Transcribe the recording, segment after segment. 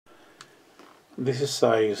This is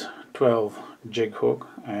size 12 jig hook,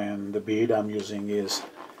 and the bead I'm using is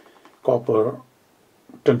copper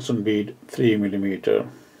tungsten bead 3mm,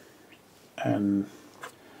 and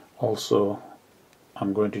also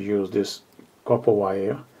I'm going to use this copper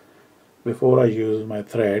wire. Before I use my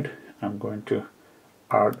thread, I'm going to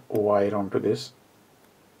add wire onto this.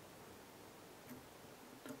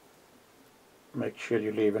 Make sure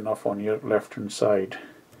you leave enough on your left hand side,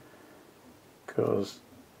 because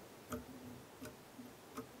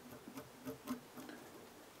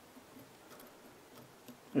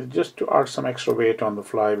it's just to add some extra weight on the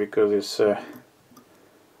fly, because it's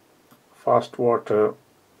fast water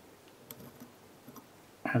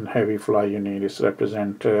and heavy fly you need. Is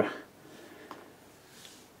represent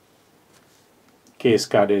case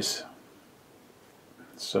caddies.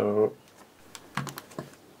 So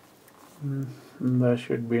that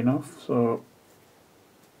should be enough. So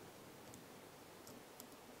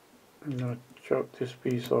I'm going to chop this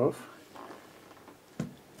piece off,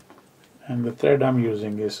 and the thread I'm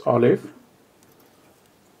using is olive.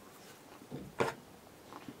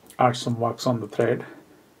 Add some wax on the thread.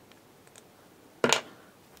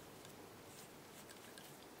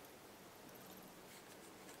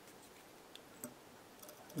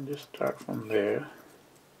 And just start from there.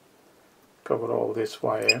 Cover all this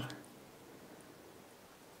wire.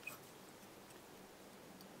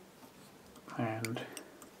 And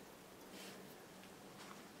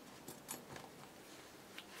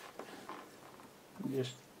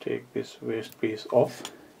just take this waste piece off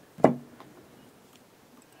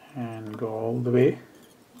and go all the way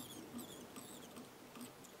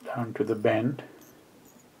down to the bend.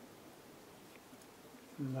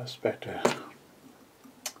 And that's better.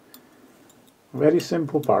 Very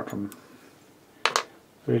simple pattern.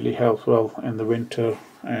 Really helps well in the winter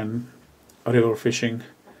and river fishing,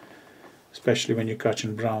 especially when you're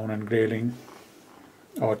catching brown and grayling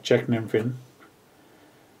or check nymphing.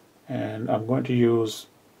 And I'm going to use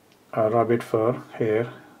a rabbit fur here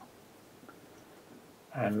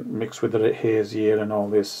and mix with the hare's ear and all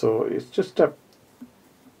this, so it's just add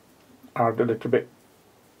a little bit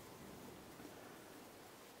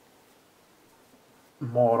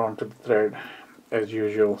more onto the thread as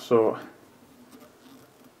usual. So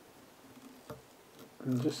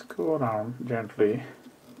just go around gently,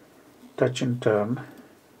 touch and turn,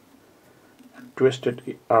 and twist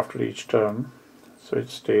it after each turn so it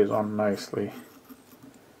stays on nicely.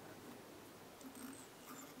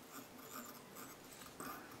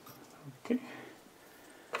 Okay,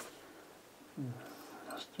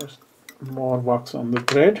 just more wax on the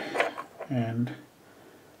thread, and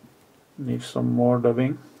need some more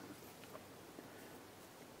dubbing.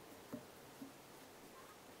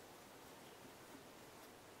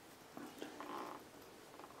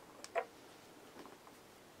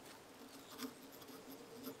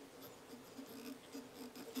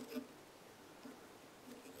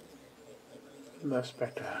 That's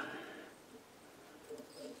better.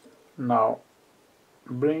 Now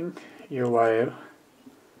bring your wire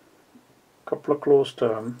a couple of close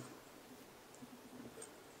turn,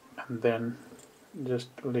 and then just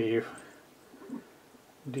leave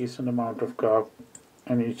decent amount of gap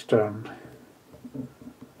in each turn,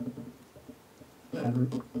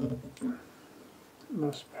 and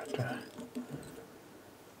that's better.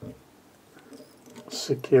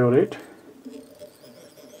 Secure it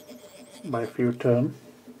by a few turns.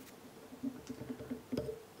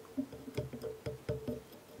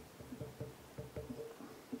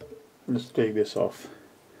 Just take this off.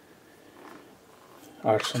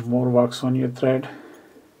 Add some more wax on your thread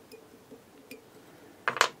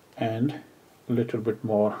and a little bit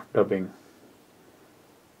more dubbing.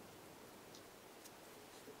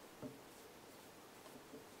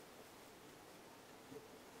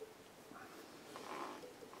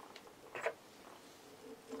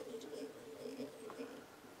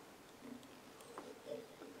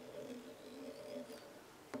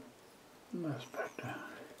 That's better.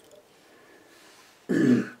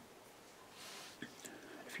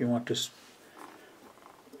 If you want to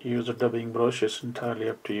use a dubbing brush, it's entirely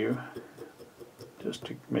up to you. Just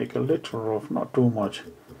to make a little rough, not too much.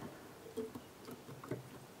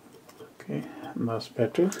 Okay, and that's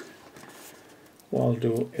better. What I'll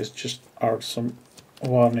do is just add some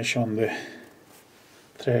varnish on the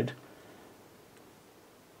thread.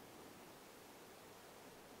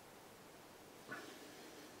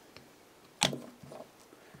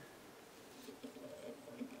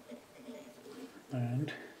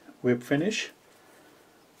 And whip finish.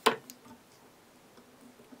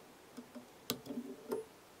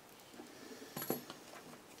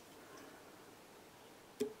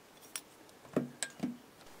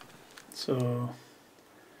 So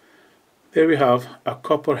there we have a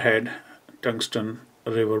copperhead tungsten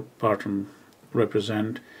river pattern,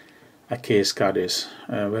 represent a case Cadiz,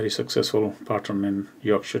 a very successful pattern in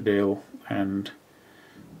Yorkshire Dale and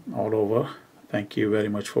all over. Thank you very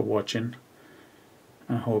much for watching.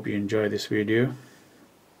 I hope you enjoy this video.